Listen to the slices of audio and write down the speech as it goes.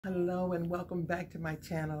Hello and welcome back to my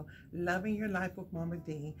channel, Loving Your Life with Mama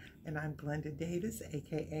D, and I'm Glenda Davis,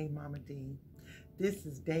 aka Mama D. This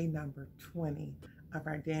is day number 20 of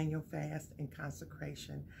our Daniel fast and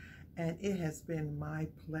consecration, and it has been my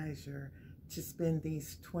pleasure to spend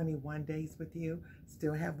these 21 days with you.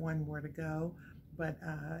 Still have one more to go, but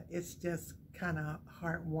it's just kind of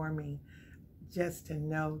heartwarming just to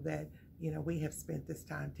know that we have spent this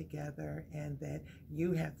time together and that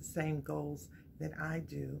you have the same goals that I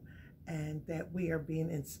do, and that we are being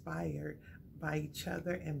inspired by each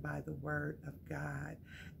other and by the Word of God.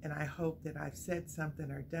 And I hope that I've said something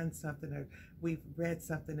or done something or we've read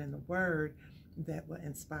something in the Word that will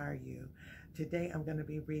inspire you. Today I'm going to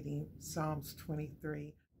be reading Psalms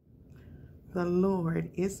 23. The Lord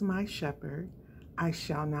is my shepherd, I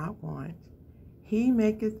shall not want. He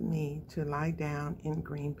maketh me to lie down in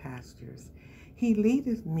green pastures. He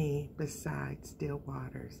leadeth me beside still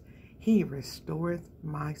waters. He restoreth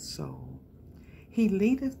my soul. He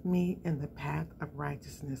leadeth me in the path of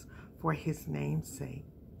righteousness for his name's sake.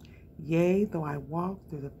 Yea, though I walk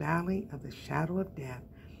through the valley of the shadow of death,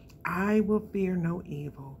 I will fear no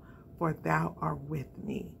evil, for thou art with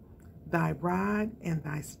me. Thy rod and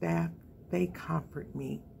thy staff, they comfort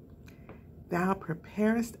me. Thou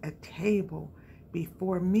preparest a table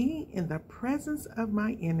before me in the presence of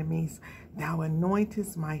my enemies. Thou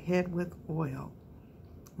anointest my head with oil.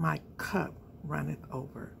 My cup runneth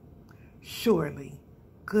over. Surely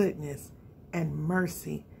goodness and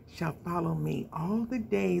mercy shall follow me all the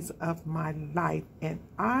days of my life, and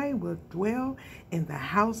I will dwell in the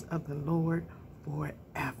house of the Lord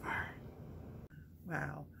forever.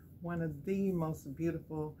 Wow, one of the most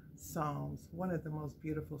beautiful Psalms, one of the most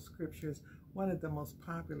beautiful scriptures, one of the most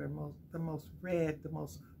popular, the most read, the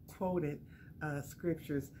most quoted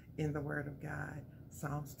scriptures in the Word of God,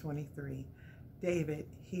 Psalms 23. David,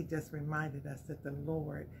 he just reminded us that the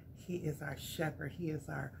Lord, he is our shepherd. He is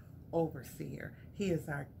our overseer. He is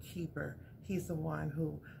our keeper. He's the one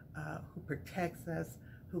who protects us,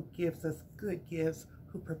 who gives us good gifts,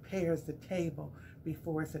 who prepares the table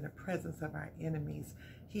before us in the presence of our enemies.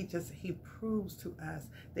 He proves to us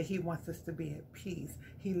that he wants us to be at peace.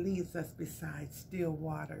 He leads us beside still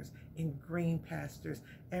waters, in green pastures.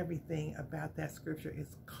 Everything about that scripture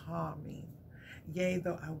is calming. Yea,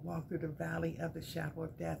 though I walk through the valley of the shadow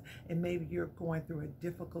of death, and maybe you're going through a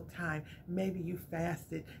difficult time. Maybe you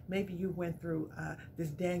fasted. Maybe you went through this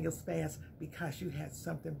Daniel's fast because you had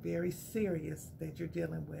something very serious that you're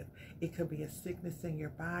dealing with. It could be a sickness in your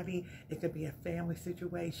body. It could be a family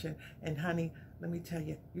situation. And honey, let me tell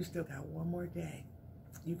you, you still got one more day.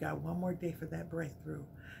 You got one more day for that breakthrough.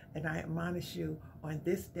 And I admonish you on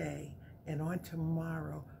this day and on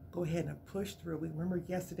tomorrow, go ahead and push through. We remember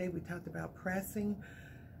yesterday we talked about pressing.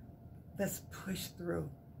 Let's push through.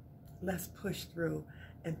 Let's push through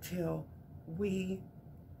until we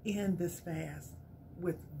end this fast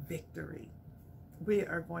with victory. We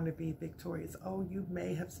are going to be victorious. Oh, you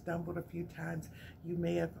may have stumbled a few times. You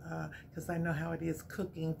may have, because I know how it is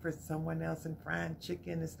cooking for someone else and frying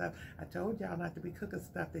chicken and stuff. I told y'all not to be cooking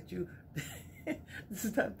stuff that you,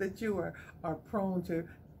 stuff that you are prone to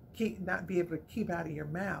not be able to keep out of your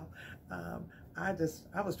mouth. I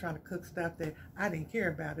was trying to cook stuff that I didn't care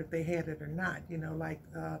about if they had it or not, like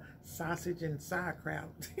sausage and sauerkraut.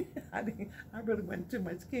 I really wasn't too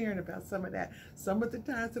much caring about some of that. Some of the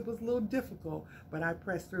times it was a little difficult, but I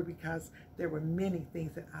pressed through because there were many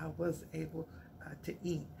things that I was able to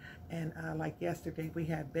eat. And like yesterday, we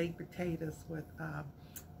had baked potatoes with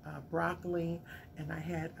broccoli, and I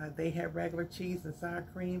had they had regular cheese and sour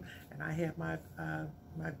cream, and I had my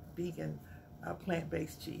my vegan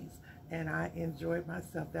plant-based cheese, and I enjoyed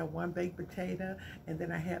myself. That one baked potato, and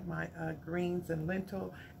then I had my greens and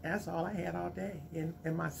lentil. That's all I had all day. In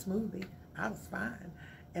my smoothie, I was fine,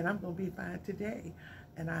 and I'm gonna be fine today.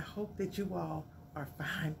 And I hope that you all are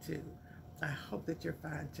fine too. I hope that you're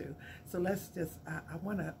fine too. So let's just, I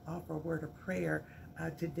want to offer a word of prayer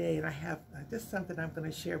today, and I have just something I'm going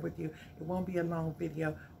to share with you. It won't be a long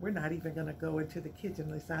video. We're not even going to go into the kitchen,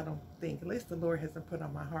 at least I don't think. At least the Lord hasn't put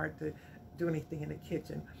on my heart to do anything in the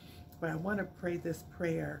kitchen. But I want to pray this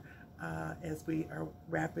prayer as we are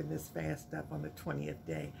wrapping this fast up on the 20th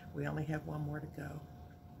day. We only have one more to go.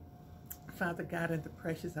 Father God, in the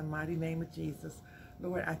precious and mighty name of Jesus,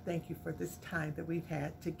 Lord, I thank you for this time that we've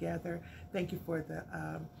had together. Thank you for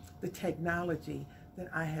the technology that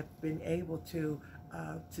I have been able to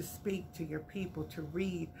speak to your people, to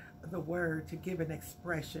read the word, to give an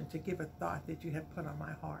expression, to give a thought that you have put on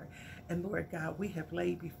my heart. And Lord God, we have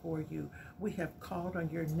laid before you. We have called on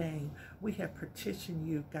your name. We have petitioned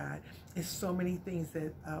you, God. There's so many things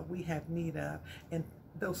that we have need of. And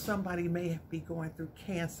though somebody may be going through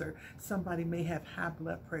cancer, somebody may have high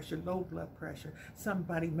blood pressure, low blood pressure,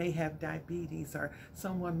 somebody may have diabetes, or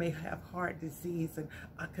someone may have heart disease and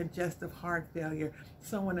a congestive heart failure,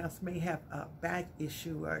 someone else may have a back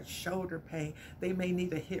issue or shoulder pain, they may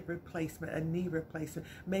need a hip replacement, a knee replacement,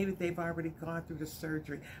 maybe they've already gone through the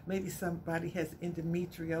surgery, maybe somebody has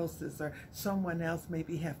endometriosis, or someone else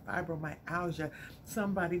maybe have fibromyalgia,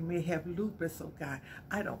 somebody may have lupus. Oh God,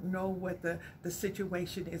 I don't know what the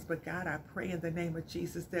situation is, but God, I pray in the name of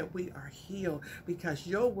Jesus that we are healed, because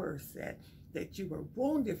your word said that you were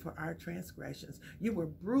wounded for our transgressions, you were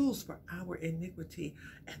bruised for our iniquity,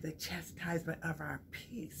 and the chastisement of our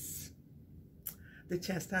peace, the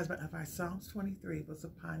chastisement of our Psalms 23 was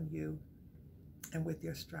upon you, and with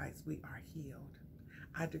your stripes we are healed.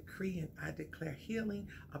 I decree and I declare healing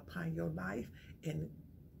upon your life, and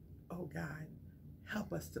oh God,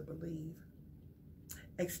 help us to believe.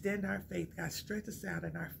 Extend our faith, God. Stretch us out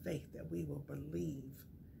in our faith that we will believe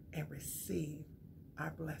and receive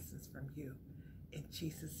our blessings from you. In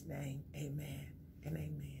Jesus' name, amen and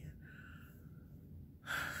amen.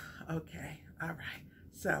 Okay, all right.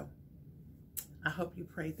 So I hope you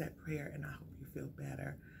prayed that prayer, and I hope you feel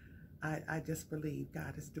better. I just believe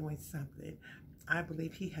God is doing something. I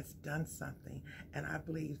believe he has done something, and I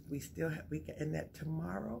believe and that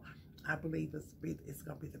tomorrow, I believe it's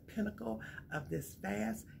going to be the pinnacle of this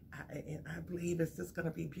fast, and I believe it's just going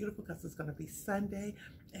to be beautiful, because it's going to be Sunday,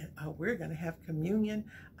 and we're going to have communion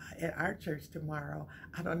at our church tomorrow.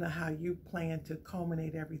 I don't know how you plan to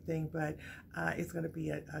culminate everything, but it's going to be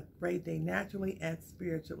a great day, naturally and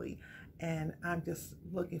spiritually, and I'm just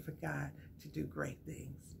looking for God to do great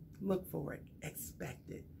things. Look for it, expect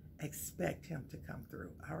it, expect him to come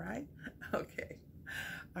through. All right? Okay.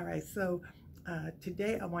 All right. So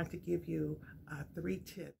today I want to give you 3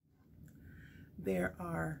 tips. There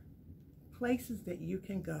are places that you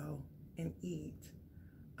can go and eat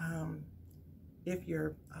if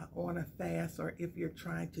you're on a fast, or if you're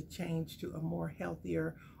trying to change to a more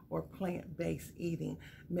healthier or plant-based eating.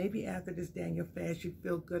 Maybe after this Daniel fast, you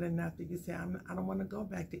feel good enough that you say, I don't want to go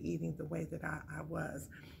back to eating the way that I was.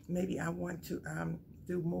 Maybe I want to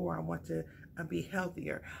do more. I want to be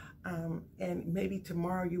healthier. And maybe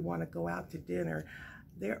tomorrow you want to go out to dinner.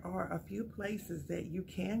 There are a few places that you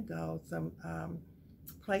can go, some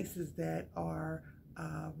places that are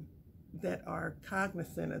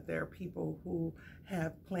cognizant of their people who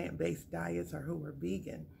have plant-based diets or who are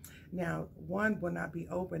vegan. Now, one will not be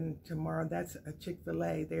open tomorrow. That's a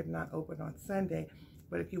Chick-fil-A. They're not open on Sunday.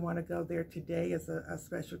 But if you want to go there today as a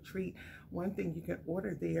special treat, one thing you can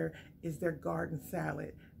order there is their garden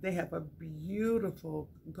salad. They have a beautiful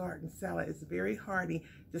garden salad. It's very hearty.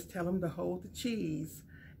 Just tell them to hold the cheese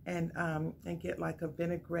and get like a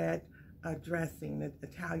vinaigrette dressing, the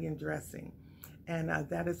Italian dressing. And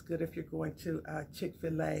that is good if you're going to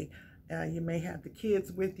Chick-fil-A. You may have the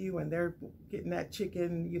kids with you and they're getting that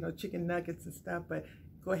chicken, chicken nuggets and stuff, but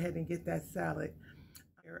go ahead and get that salad.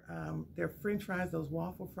 Their French fries, those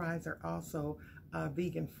waffle fries, are also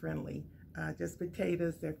vegan friendly. Just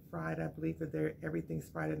potatoes, they're fried, I believe that everything's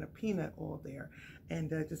fried in a peanut oil there. And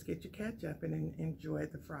just get your ketchup and enjoy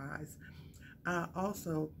the fries.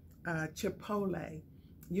 Also, Chipotle.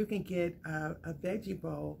 You can get a veggie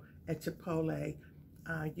bowl at Chipotle.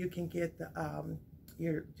 You can get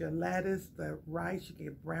your lettuce, the rice. You can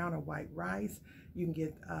get brown or white rice. You can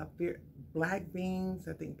get black beans,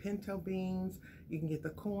 I think pinto beans. You can get the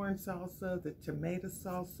corn salsa, the tomato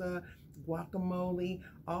salsa, guacamole.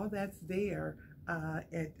 All that's there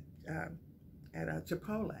at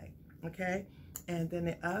Chipotle. Okay, and then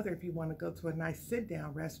if you want to go to a nice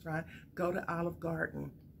sit-down restaurant, go to Olive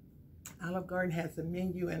Garden. Olive Garden has a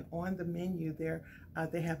menu, and on the menu there,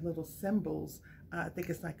 they have little symbols. I think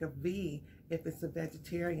it's like a V if it's a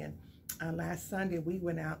vegetarian. Last Sunday we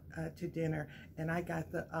went out to dinner, and I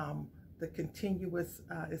got the continuous,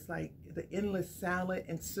 it's like the endless salad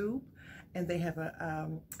and soup, and they have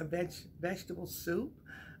a vegetable soup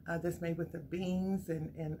that's made with the beans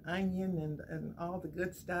and onion and all the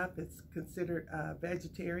good stuff. It's considered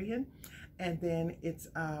vegetarian, and then it's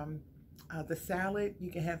the salad. You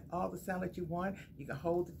can have all the salad you want. You can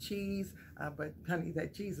hold the cheese, but honey,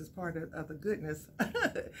 that cheese is part of the goodness.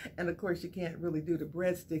 And of course, you can't really do the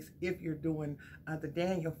breadsticks if you're doing the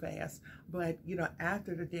Daniel fast. But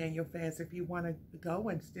after the Daniel fast, if you want to go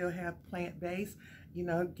and still have plant-based,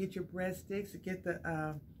 get your breadsticks, get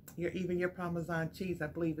the even your Parmesan cheese. I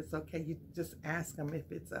believe it's okay. You just ask them if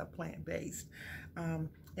it's plant-based.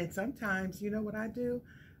 And sometimes, you know what I do?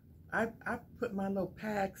 I put my little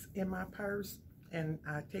packs in my purse, and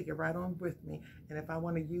I take it right on with me. And if I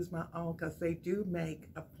want to use my own, because they do make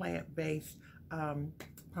a plant-based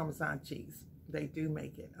Parmesan cheese. They do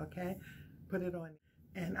make it, okay? Put it on.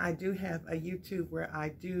 And I do have a YouTube where I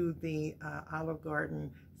do the Olive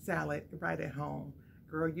Garden salad right at home.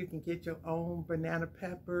 Girl, you can get your own banana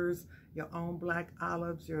peppers, your own black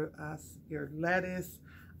olives, your lettuce,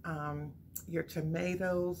 your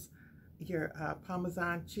tomatoes, your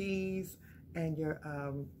Parmesan cheese, and your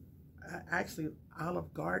actually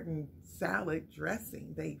Olive Garden salad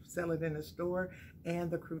dressing. They sell it in the store,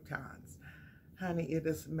 and the croutons. Honey, it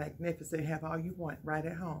is magnificent. Have all you want right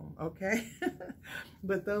at home, okay?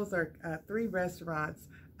 But those are 3 restaurants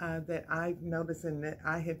that I've noticed and that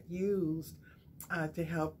I have used to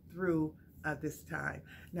help through this time.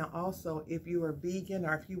 Now, also, if you are vegan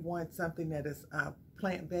or if you want something that is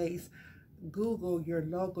plant-based, Google your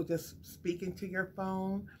local, just speak into your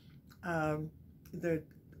phone, the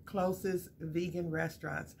closest vegan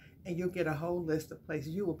restaurants, and you'll get a whole list of places.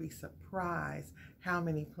 You will be surprised how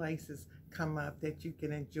many places come up that you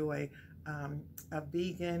can enjoy a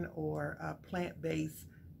vegan or a plant-based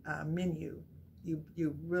menu.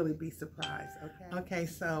 You really be surprised, okay? Okay,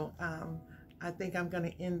 so I think I'm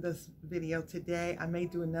going to end this video today. I may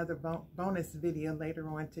do another bonus video later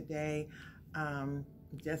on today,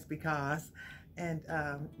 just because. And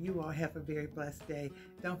you all have a very blessed day.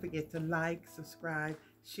 Don't forget to like, subscribe,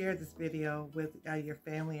 share this video with your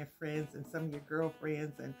family and friends and some of your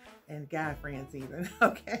girlfriends and guy friends even,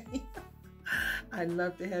 okay? I'd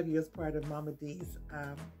love to have you as part of Mama D's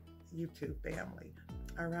YouTube family.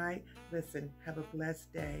 All right? Listen, have a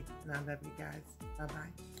blessed day, and I love you guys.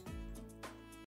 Bye-bye.